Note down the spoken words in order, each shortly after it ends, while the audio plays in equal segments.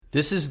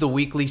This is the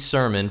weekly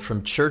sermon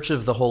from Church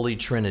of the Holy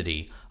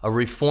Trinity, a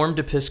Reformed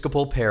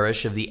Episcopal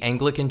parish of the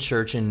Anglican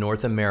Church in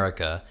North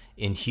America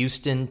in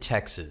Houston,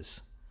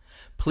 Texas.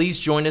 Please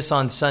join us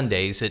on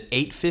Sundays at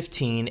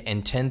 8:15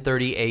 and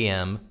 10:30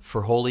 a.m.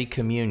 for Holy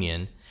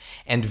Communion,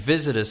 and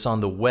visit us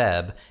on the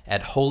web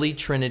at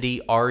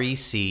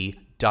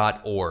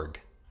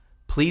holytrinityrec.org.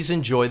 Please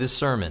enjoy the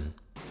sermon.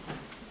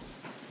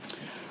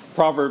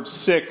 Proverbs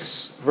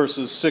 6,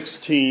 verses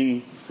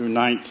 16 through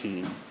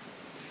 19.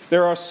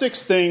 There are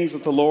 6 things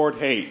that the Lord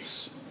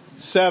hates,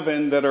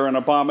 7 that are an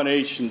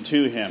abomination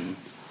to him: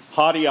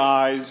 haughty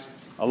eyes,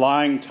 a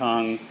lying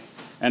tongue,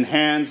 and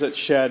hands that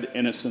shed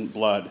innocent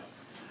blood,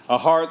 a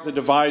heart that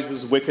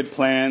devises wicked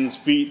plans,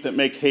 feet that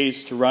make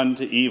haste to run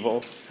to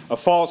evil, a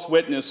false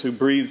witness who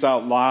breathes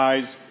out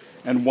lies,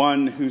 and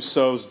one who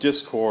sows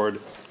discord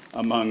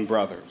among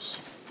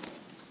brothers.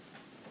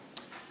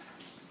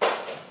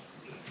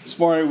 This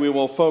morning we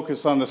will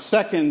focus on the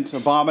second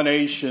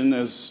abomination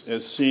as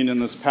seen in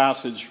this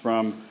passage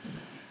from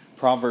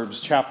Proverbs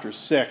chapter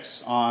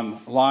 6 on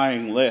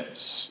lying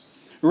lips.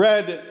 We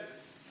read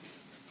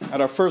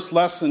at our first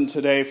lesson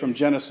today from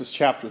Genesis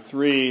chapter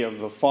 3 of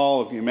the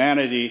fall of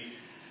humanity,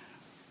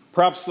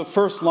 perhaps the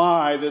first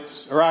lie the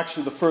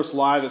first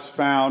lie that's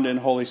found in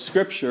Holy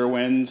Scripture,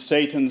 when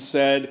Satan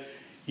said,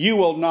 "You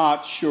will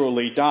not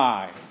surely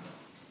die."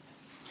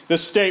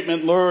 This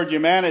statement lured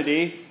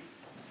humanity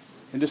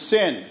into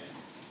sin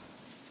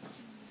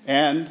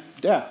and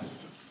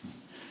death.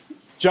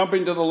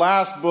 Jumping to the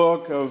last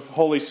book of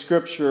Holy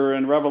Scripture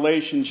in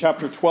Revelation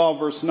chapter 12,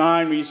 verse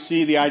 9, we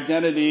see the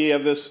identity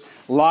of this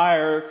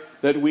liar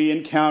that we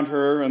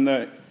encounter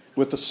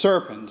with the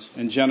serpent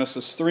in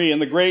Genesis 3.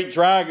 And the great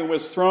dragon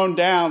was thrown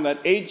down, that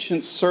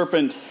ancient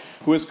serpent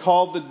who is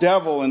called the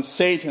devil and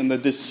Satan, the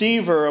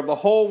deceiver of the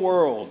whole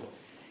world.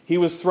 He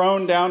was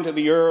thrown down to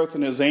the earth,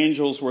 and his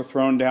angels were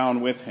thrown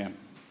down with him.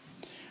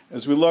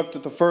 As we looked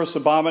at the first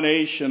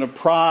abomination of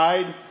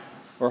pride,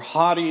 or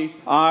haughty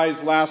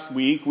eyes, last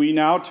week, we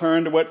now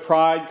turn to what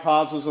pride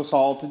causes us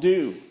all to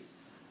do: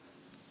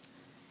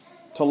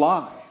 to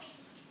lie.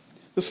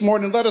 This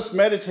morning, let us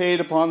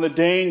meditate upon the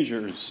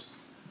dangers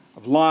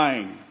of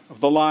lying, of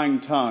the lying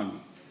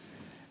tongue,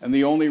 and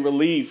the only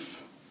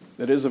relief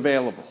that is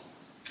available.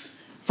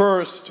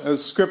 First,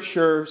 as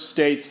Scripture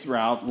states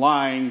throughout,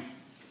 lying,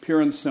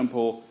 pure and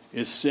simple,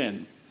 is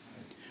sin.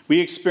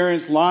 We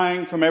experience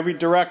lying from every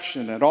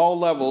direction at all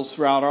levels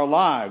throughout our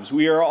lives.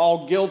 We are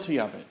all guilty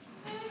of it.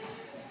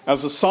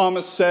 As the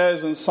psalmist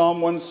says in Psalm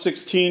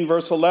 116,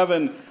 verse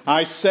 11,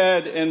 "I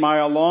said in my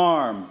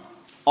alarm,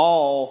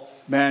 all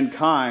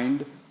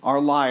mankind are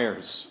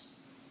liars."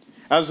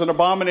 As an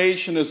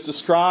abomination is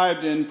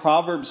described in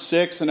Proverbs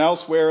 6 and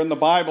elsewhere in the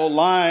Bible,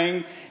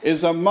 lying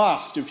is a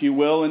must, if you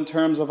will, in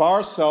terms of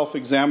our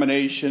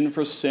self-examination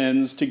for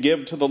sins to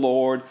give to the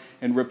Lord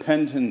in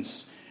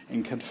repentance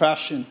and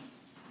confession.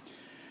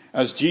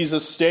 As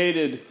Jesus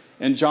stated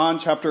in John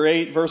chapter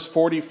 8, verse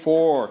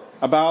 44,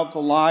 about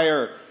the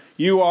liar,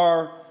 "You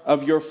are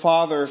of your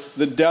father,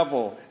 the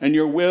devil, and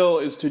your will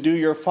is to do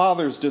your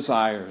father's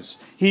desires.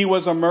 He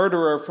was a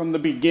murderer from the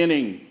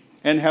beginning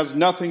and has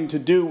nothing to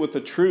do with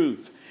the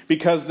truth,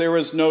 because there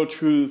is no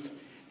truth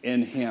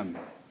in him."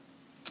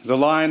 The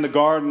lie in the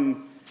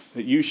garden,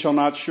 that "you shall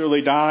not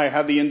surely die,"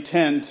 had the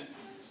intent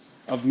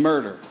of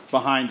murder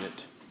behind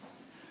it.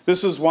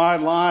 This is why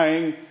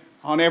lying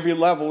on every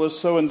level is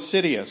so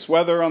insidious.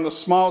 Whether on the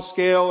small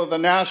scale or the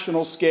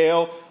national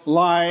scale,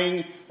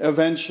 lying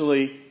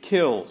eventually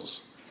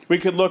kills. We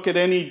could look at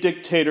any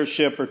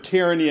dictatorship or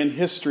tyranny in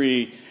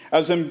history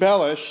as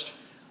embellished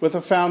with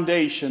a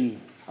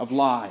foundation of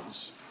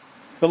lies.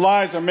 The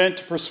lies are meant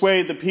to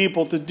persuade the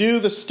people to do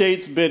the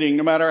state's bidding,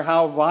 no matter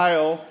how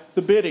vile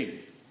the bidding.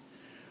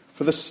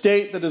 For the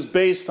state that is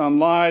based on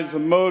lies, the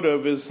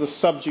motive is the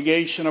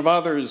subjugation of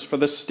others, for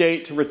the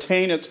state to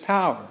retain its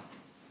power.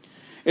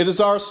 It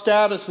is our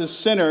status as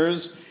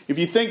sinners, if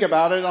you think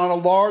about it, on a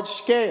large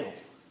scale.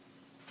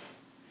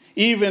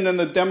 Even in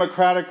the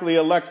democratically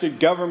elected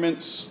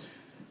governments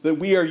that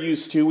we are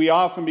used to, we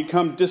often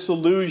become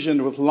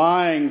disillusioned with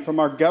lying from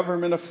our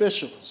government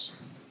officials.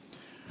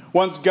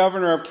 Once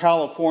Governor of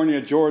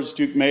California, George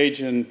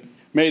Deukmejian,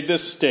 made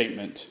this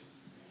statement.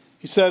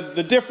 He said,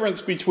 "The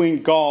difference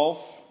between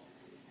golf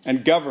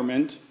and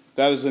government,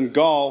 that is, in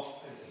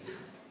golf,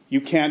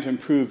 you can't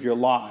improve your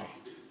lie."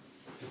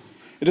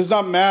 It does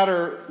not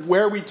matter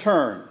where we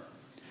turn.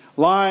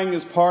 Lying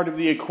is part of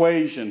the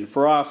equation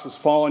for us as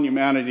fallen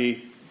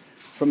humanity,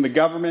 from the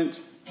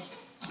government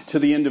to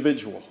the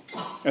individual.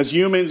 As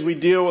humans, we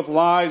deal with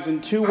lies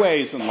in 2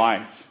 ways in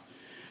life: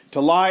 to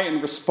lie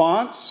in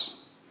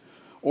response,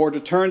 or to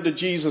turn to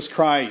Jesus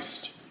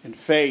Christ in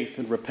faith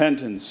and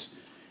repentance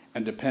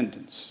and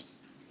dependence.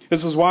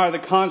 This is why the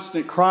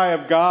constant cry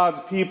of God's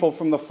people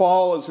from the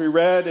fall, as we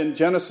read in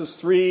Genesis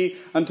 3,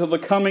 until the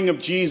coming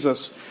of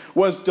Jesus,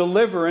 was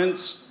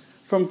deliverance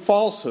from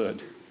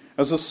falsehood.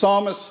 As the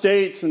psalmist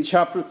states in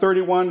chapter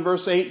 31,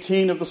 verse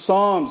 18 of the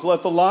Psalms,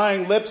 "Let the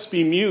lying lips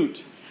be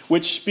mute,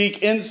 which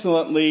speak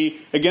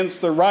insolently against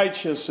the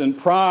righteous in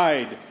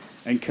pride.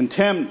 and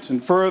contempt.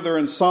 And further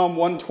in Psalm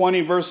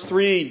 120 verse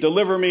 3,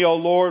 deliver me, O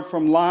Lord,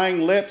 from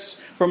lying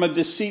lips, from a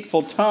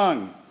deceitful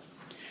tongue.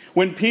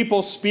 When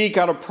people speak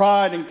out of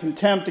pride and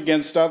contempt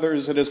against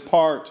others, it is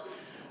part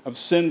of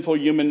sinful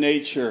human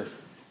nature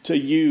to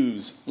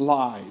use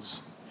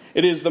lies.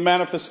 It is the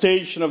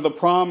manifestation of the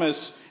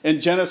promise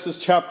in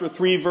Genesis chapter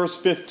 3 verse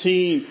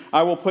 15,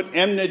 I will put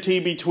enmity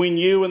between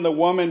you and the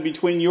woman,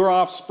 between your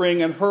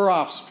offspring and her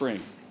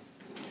offspring.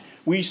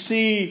 We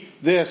see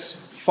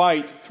this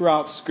fight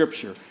throughout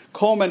Scripture,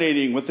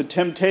 culminating with the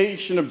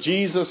temptation of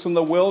Jesus in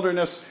the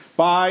wilderness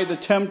by the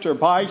tempter,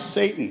 by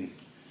Satan.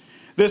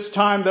 This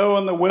time, though,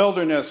 in the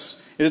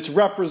wilderness, it's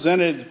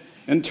represented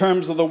in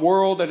terms of the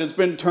world that has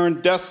been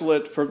turned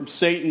desolate from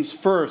Satan's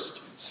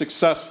first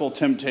successful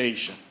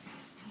temptation.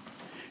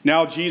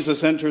 Now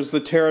Jesus enters the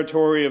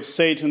territory of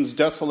Satan's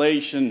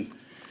desolation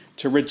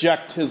to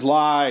reject his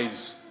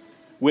lies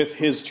with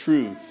his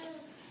truth,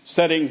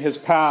 setting his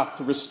path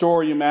to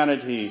restore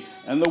humanity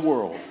and the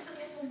world.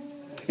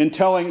 In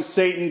telling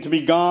Satan to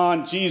be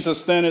gone,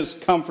 Jesus then is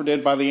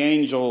comforted by the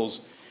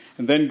angels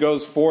and then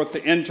goes forth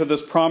to enter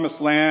this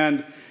promised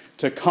land,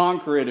 to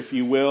conquer it, if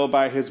you will,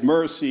 by his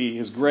mercy,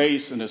 his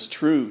grace, and his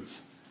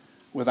truth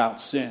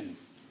without sin.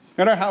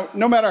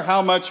 No matter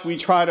how much we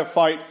try to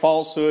fight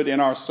falsehood in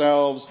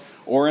ourselves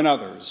or in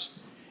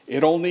others,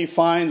 it only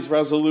finds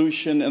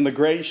resolution in the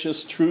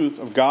gracious truth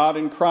of God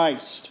in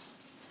Christ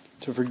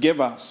to forgive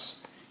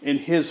us in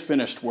his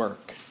finished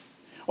work.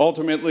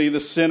 Ultimately, the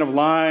sin of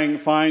lying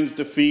finds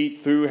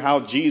defeat through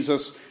how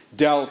Jesus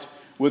dealt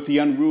with the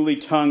unruly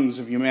tongues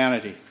of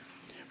humanity,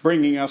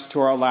 bringing us to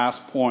our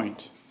last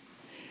point.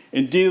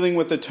 In dealing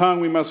with the tongue,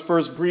 we must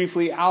first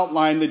briefly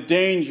outline the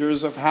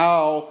dangers of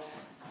how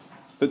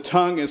the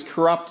tongue is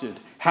corrupted,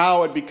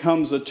 how it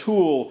becomes a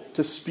tool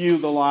to spew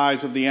the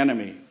lies of the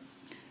enemy.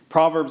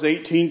 Proverbs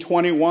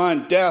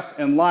 18:21, death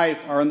and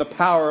life are in the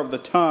power of the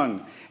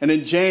tongue. And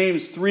in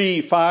James 3,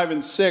 5,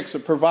 and 6,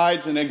 it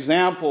provides an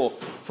example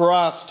for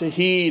us to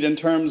heed in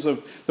terms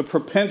of the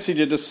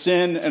propensity to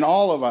sin in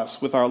all of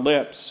us with our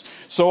lips.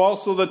 So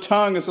also the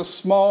tongue is a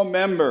small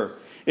member,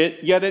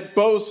 yet it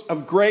boasts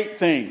of great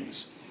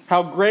things.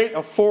 How great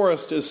a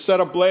forest is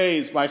set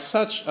ablaze by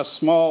such a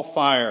small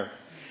fire.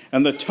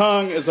 And the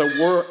tongue is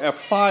a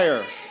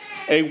fire,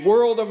 a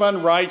world of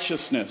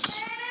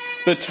unrighteousness.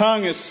 The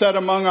tongue is set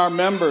among our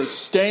members,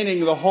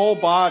 staining the whole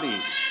body,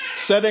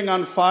 setting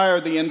on fire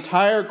the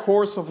entire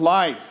course of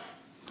life,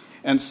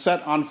 and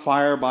set on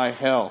fire by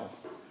hell.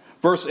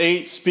 Verse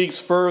 8 speaks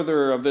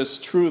further of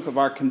this truth of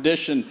our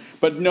condition.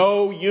 But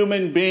no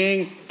human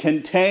being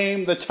can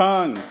tame the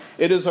tongue.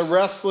 It is a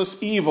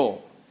restless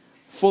evil,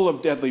 full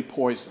of deadly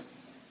poison.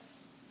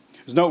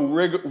 There's no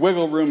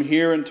wiggle room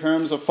here in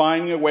terms of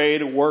finding a way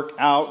to work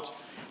out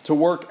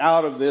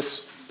of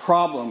this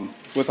problem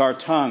with our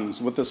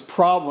tongues, with this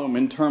problem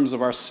in terms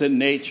of our sin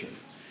nature.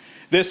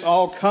 This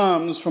all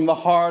comes from the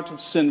heart of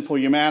sinful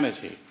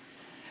humanity.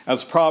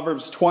 As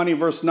Proverbs 20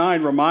 verse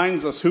 9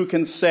 reminds us, who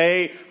can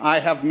say, I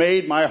have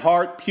made my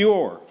heart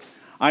pure.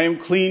 I am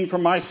clean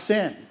from my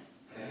sin.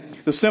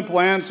 The simple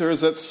answer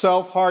is that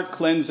self-heart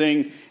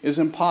cleansing is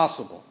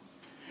impossible.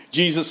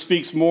 Jesus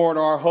speaks more to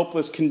our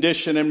hopeless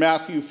condition in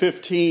Matthew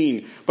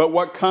 15. But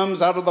what comes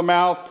out of the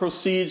mouth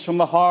proceeds from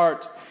the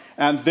heart,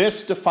 and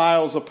this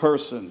defiles a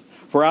person.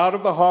 For out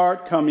of the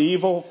heart come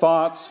evil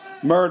thoughts,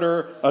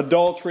 murder,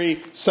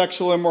 adultery,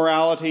 sexual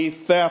immorality,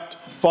 theft,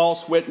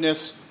 false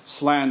witness,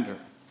 slander.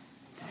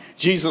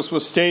 Jesus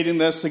was stating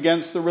this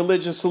against the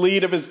religious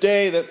elite of his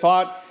day that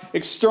thought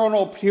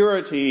external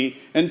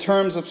purity in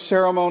terms of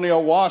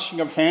ceremonial washing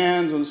of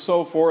hands and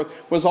so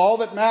forth was all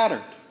that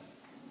mattered.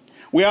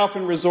 We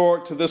often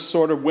resort to this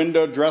sort of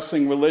window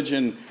dressing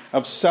religion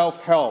of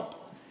self-help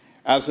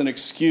as an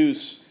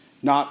excuse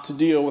not to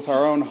deal with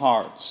our own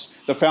hearts.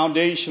 The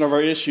foundation of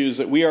our issues,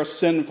 that we are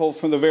sinful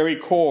from the very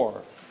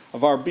core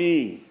of our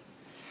being,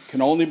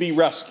 can only be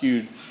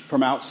rescued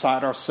from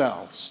outside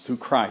ourselves through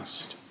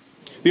Christ.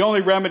 The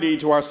only remedy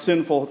to our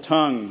sinful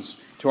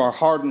tongues, to our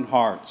hardened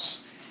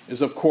hearts,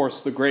 is of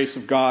course the grace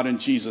of God in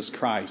Jesus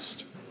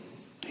Christ,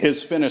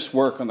 his finished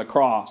work on the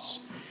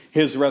cross,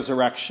 his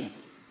resurrection.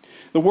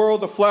 The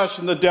world, the flesh,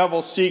 and the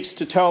devil seeks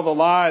to tell the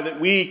lie that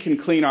we can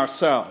clean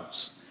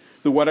ourselves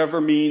through whatever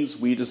means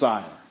we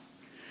desire.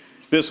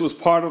 This was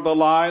part of the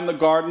lie in the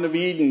Garden of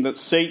Eden, that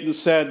Satan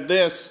said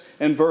this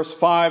in verse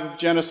 5 of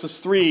Genesis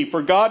 3.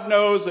 For God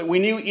knows that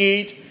when you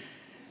eat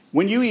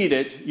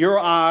it, your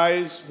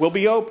eyes will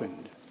be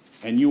opened,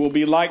 and you will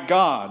be like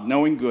God,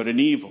 knowing good and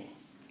evil.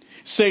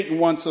 Satan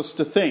wants us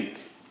to think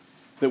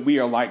that we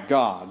are like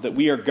God, that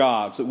we are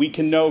gods, that we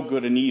can know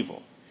good and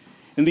evil.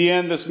 In the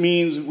end, this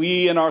means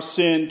we in our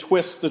sin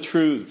twist the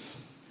truth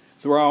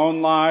through our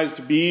own lies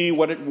to be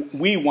what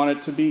we want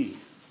it to be.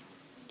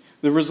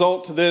 The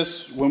result to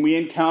this, when we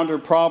encounter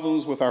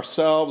problems with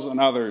ourselves and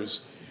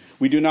others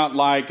we do not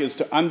like, is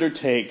to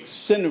undertake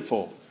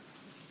sinful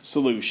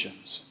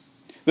solutions.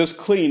 This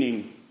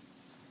cleaning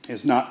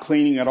is not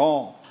cleaning at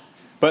all,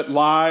 but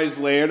lies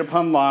layered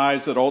upon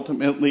lies that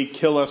ultimately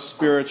kill us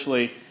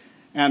spiritually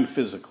and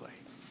physically.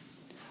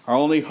 Our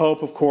only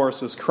hope, of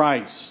course, is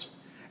Christ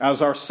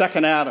as our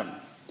second Adam,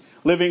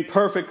 living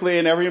perfectly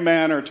in every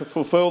manner to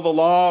fulfill the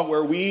law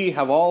where we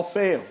have all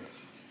failed.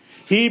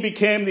 He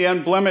became the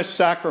unblemished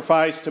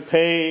sacrifice to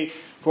pay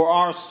for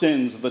our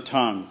sins of the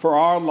tongue, for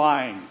our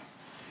lying.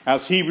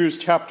 As Hebrews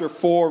chapter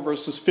 4,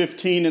 verses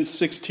 15 and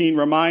 16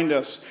 remind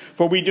us,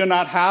 for we do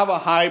not have a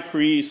high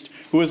priest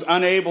who is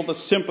unable to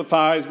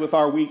sympathize with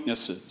our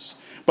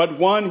weaknesses, but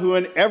one who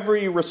in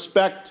every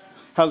respect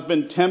has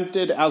been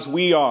tempted as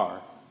we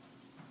are,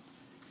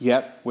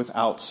 yet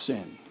without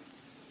sin.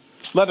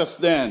 Let us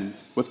then,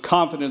 with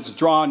confidence,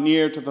 draw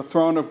near to the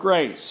throne of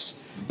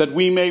grace, that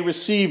we may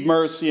receive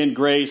mercy and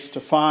grace to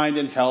find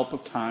in help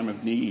of time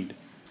of need.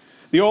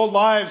 The old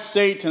lie of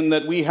Satan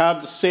that we had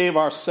to save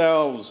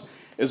ourselves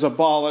is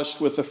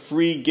abolished with the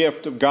free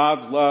gift of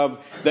God's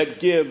love that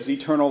gives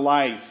eternal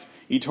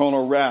life,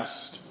 eternal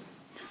rest.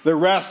 The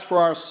rest for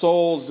our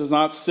souls does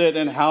not sit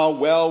in how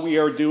well we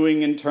are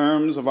doing in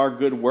terms of our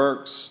good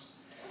works.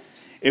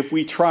 If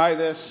we try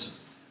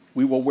this,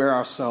 we will wear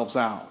ourselves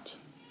out.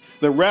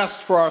 The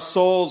rest for our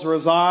souls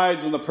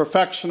resides in the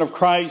perfection of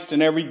Christ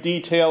in every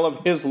detail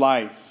of his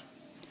life,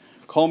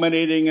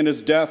 culminating in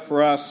his death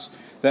for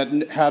us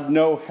that had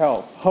no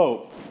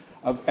hope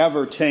of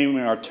ever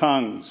taming our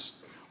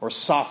tongues or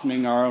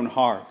softening our own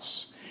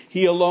hearts.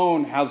 He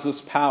alone has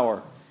this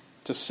power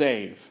to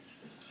save.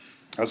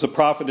 As the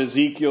prophet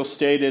Ezekiel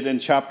stated in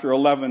chapter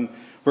 11,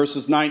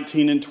 verses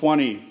 19 and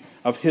 20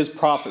 of his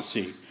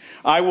prophecy,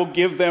 I will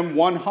give them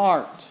one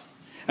heart,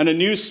 and a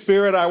new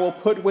spirit I will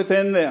put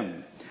within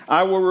them.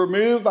 I will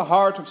remove the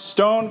heart of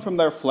stone from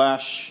their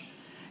flesh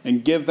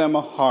and give them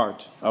a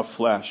heart of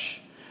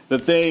flesh,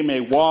 that they may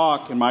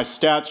walk in my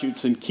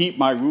statutes and keep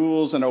my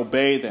rules and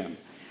obey them.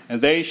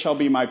 And they shall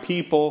be my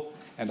people,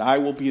 and I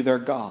will be their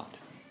God.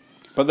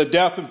 By the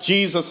death of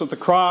Jesus at the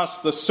cross,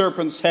 the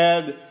serpent's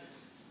head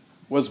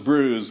was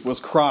bruised,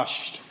 was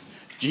crushed.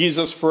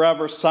 Jesus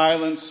forever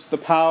silenced the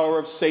power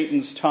of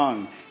Satan's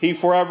tongue. He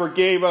forever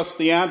gave us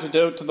the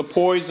antidote to the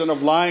poison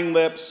of lying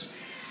lips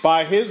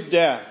by his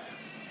death,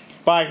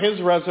 by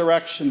his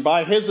resurrection,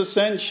 by his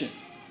ascension,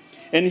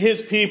 and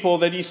his people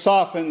that he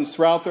softens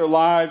throughout their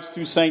lives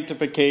through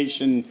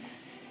sanctification.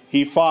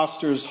 He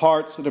fosters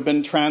hearts that have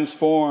been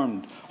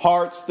transformed,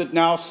 hearts that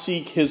now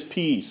seek his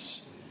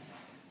peace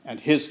and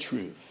his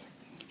truth.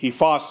 He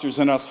fosters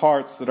in us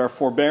hearts that are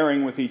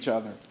forbearing with each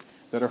other,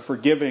 that are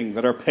forgiving,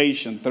 that are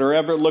patient, that are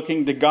ever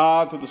looking to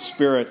God through the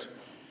Spirit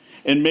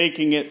and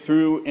making it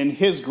through in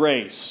his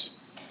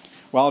grace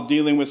while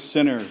dealing with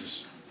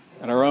sinners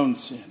and our own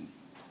sin.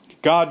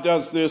 God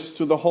does this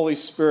through the Holy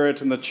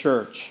Spirit and the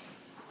church.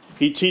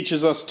 He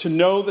teaches us to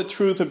know the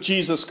truth of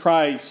Jesus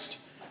Christ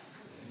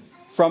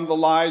from the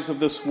lies of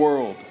this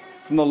world,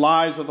 from the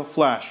lies of the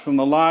flesh, from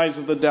the lies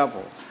of the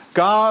devil.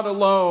 God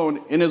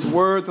alone, in his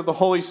word through the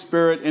Holy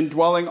Spirit,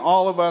 indwelling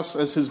all of us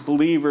as his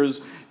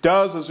believers,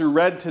 does as we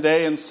read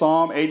today in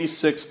Psalm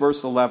 86,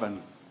 verse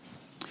 11.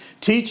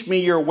 Teach me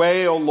your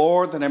way, O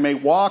Lord, that I may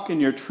walk in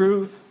your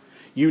truth.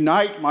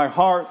 Unite my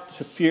heart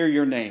to fear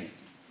your name.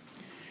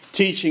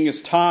 Teaching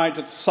is tied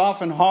to the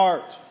softened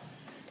heart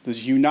that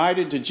is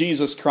united to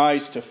Jesus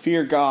Christ to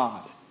fear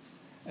God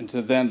and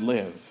to then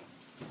live.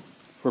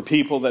 For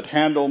people that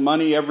handle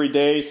money every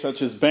day,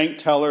 such as bank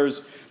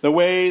tellers, the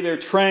way they're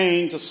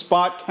trained to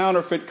spot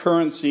counterfeit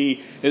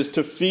currency is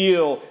to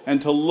feel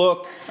and to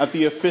look at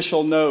the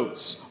official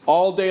notes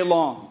all day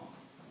long.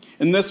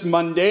 In this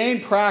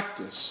mundane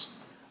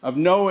practice of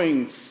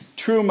knowing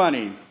true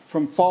money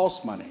from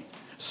false money,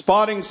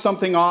 spotting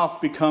something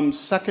off becomes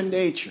second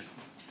nature.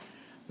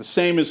 The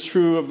same is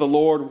true of the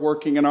Lord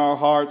working in our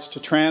hearts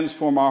to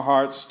transform our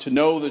hearts to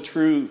know the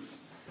truth,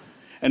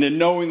 and in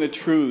knowing the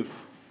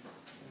truth,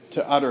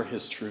 to utter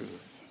his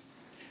truth.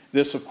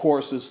 This, of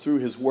course, is through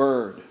his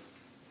word.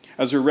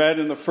 As we read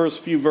in the first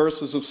few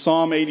verses of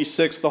Psalm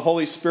 86, the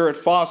Holy Spirit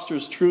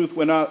fosters truth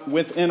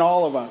within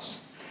all of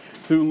us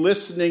through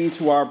listening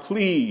to our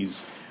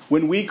pleas.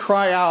 When we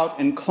cry out,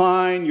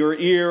 incline your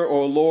ear,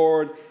 O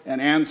Lord,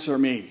 and answer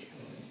me.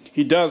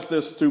 He does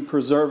this through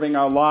preserving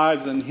our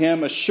lives in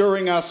him,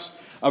 assuring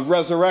us of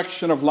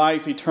resurrection of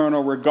life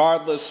eternal,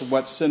 regardless of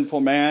what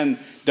sinful man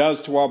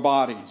does to our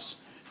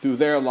bodies through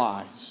their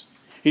lies.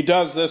 He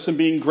does this in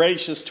being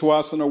gracious to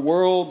us in a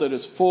world that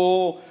is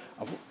filled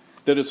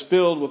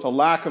with a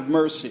lack of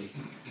mercy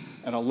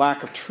and a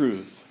lack of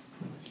truth.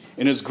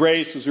 In his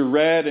grace, as we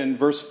read in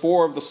verse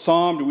 4 of the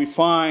psalm, do we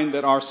find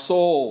that our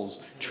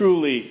souls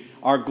truly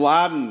are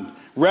gladdened,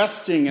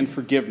 resting in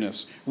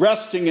forgiveness,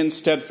 resting in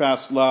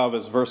steadfast love,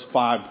 as verse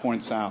 5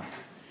 points out.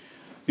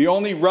 The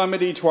only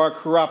remedy to our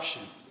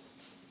corruption,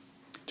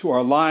 to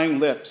our lying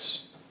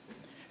lips,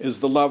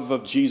 is the love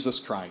of Jesus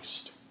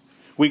Christ.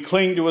 We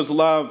cling to his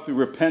love through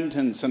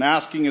repentance and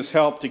asking his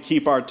help to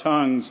keep our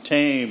tongues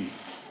tame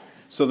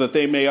so that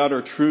they may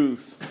utter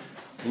truth,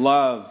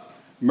 love,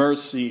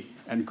 mercy,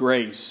 and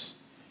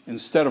grace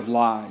instead of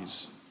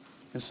lies,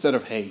 instead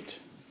of hate.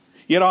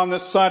 Yet on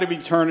this side of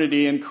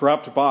eternity in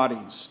corrupt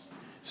bodies,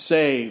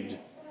 saved,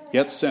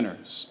 yet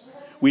sinners,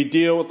 we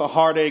deal with the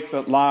heartache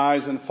that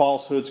lies and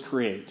falsehoods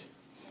create.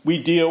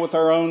 we deal with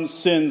our own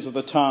sins of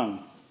the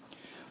tongue.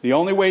 The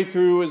only way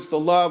through is the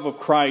love of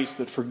Christ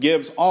that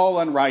forgives all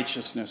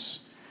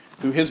unrighteousness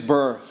through his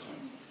birth,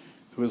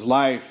 through his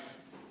life,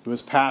 through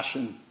his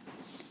passion,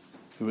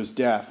 through his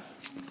death,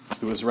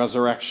 through his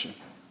resurrection.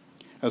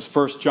 As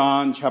 1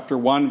 John chapter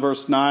 1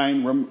 verse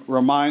 9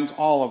 reminds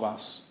all of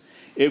us,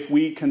 if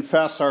we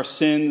confess our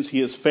sins,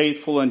 he is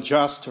faithful and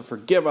just to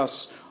forgive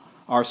us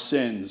our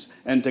sins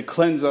and to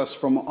cleanse us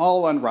from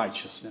all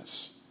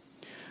unrighteousness.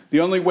 The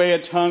only way a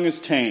tongue is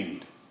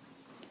tamed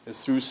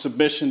is through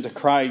submission to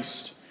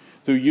Christ,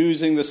 through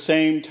using the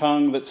same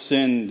tongue that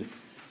sinned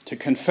to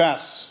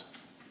confess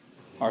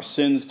our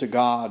sins to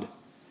God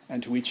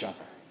and to each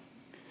other.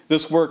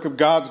 This work of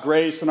God's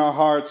grace in our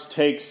hearts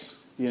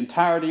takes the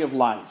entirety of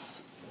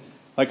life,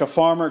 like a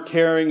farmer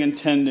caring and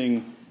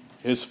tending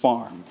his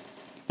farm.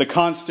 The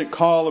constant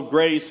call of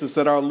grace is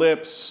that our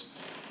lips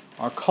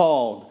are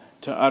called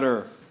to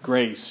utter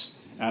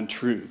grace and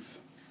truth.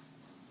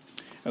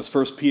 As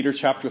 1 Peter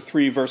chapter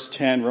 3 verse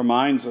 10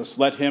 reminds us,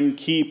 let him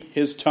keep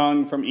his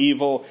tongue from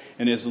evil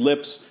and his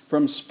lips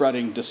from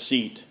spreading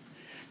deceit.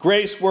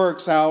 Grace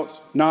works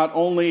out not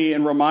only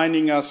in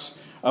reminding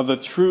us of the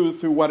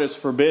truth through what is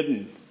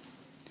forbidden.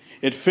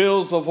 It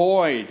fills the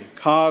void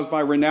caused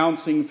by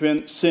renouncing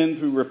sin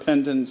through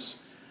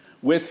repentance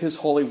with his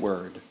holy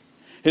word,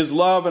 his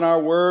love in our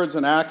words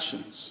and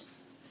actions.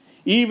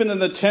 Even in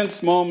the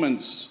tense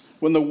moments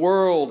when the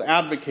world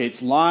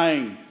advocates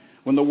lying,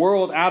 when the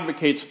world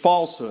advocates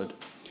falsehood,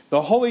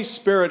 the Holy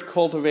Spirit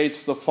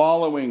cultivates the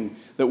following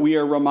that we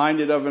are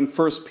reminded of in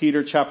 1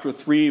 Peter chapter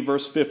 3,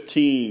 verse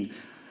 15.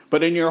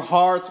 But in your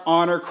hearts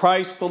honor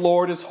Christ the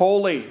Lord as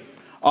holy,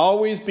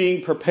 always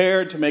being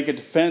prepared to make a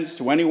defense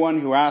to anyone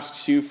who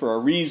asks you for a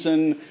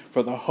reason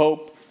for the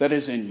hope that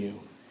is in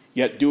you,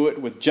 yet do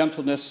it with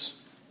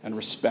gentleness and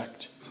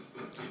respect.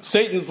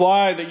 Satan's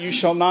lie that you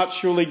shall not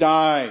surely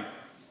die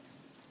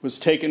was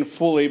taken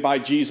fully by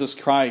Jesus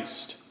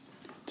Christ,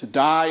 to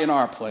die in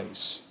our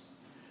place,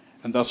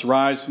 and thus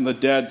rise from the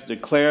dead to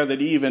declare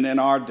that even in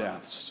our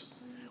deaths,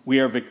 we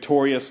are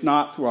victorious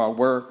not through our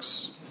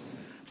works,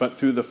 but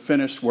through the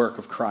finished work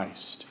of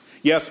Christ.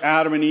 Yes,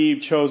 Adam and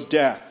Eve chose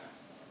death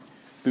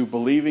through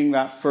believing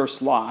that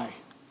first lie.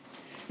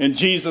 In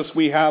Jesus,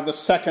 we have the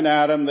second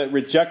Adam that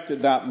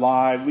rejected that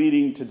lie,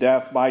 leading to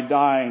death by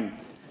dying,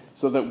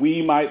 so that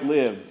we might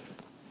live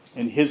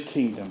in his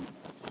kingdom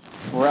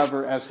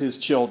forever as his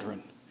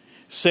children,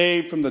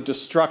 saved from the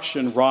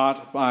destruction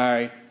wrought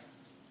by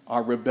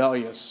our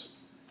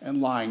rebellious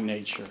and lying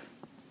nature.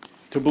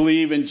 To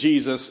believe in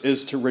Jesus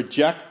is to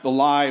reject the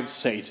lie of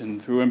Satan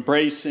through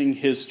embracing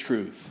his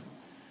truth,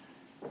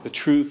 the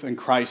truth in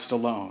Christ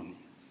alone.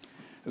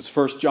 As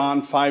 1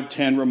 John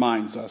 5:10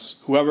 reminds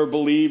us, whoever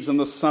believes in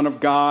the Son of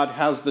God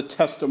has the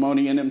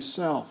testimony in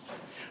himself.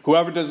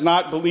 Whoever does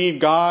not believe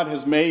God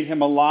has made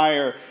him a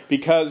liar,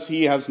 because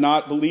he has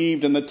not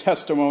believed in the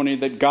testimony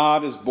that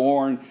God is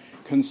borne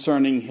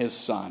concerning his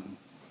Son.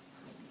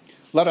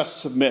 Let us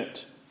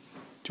submit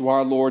to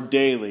our Lord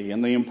daily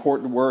in the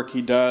important work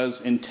he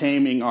does in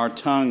taming our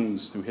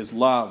tongues through his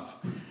love,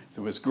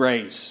 through his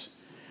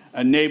grace,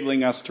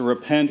 enabling us to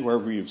repent where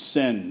we have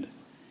sinned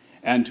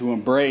and to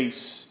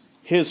embrace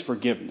his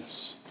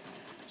forgiveness,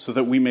 so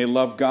that we may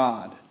love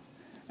God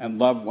and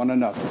love one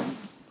another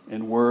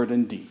in word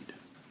and deed.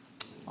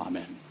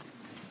 Amen.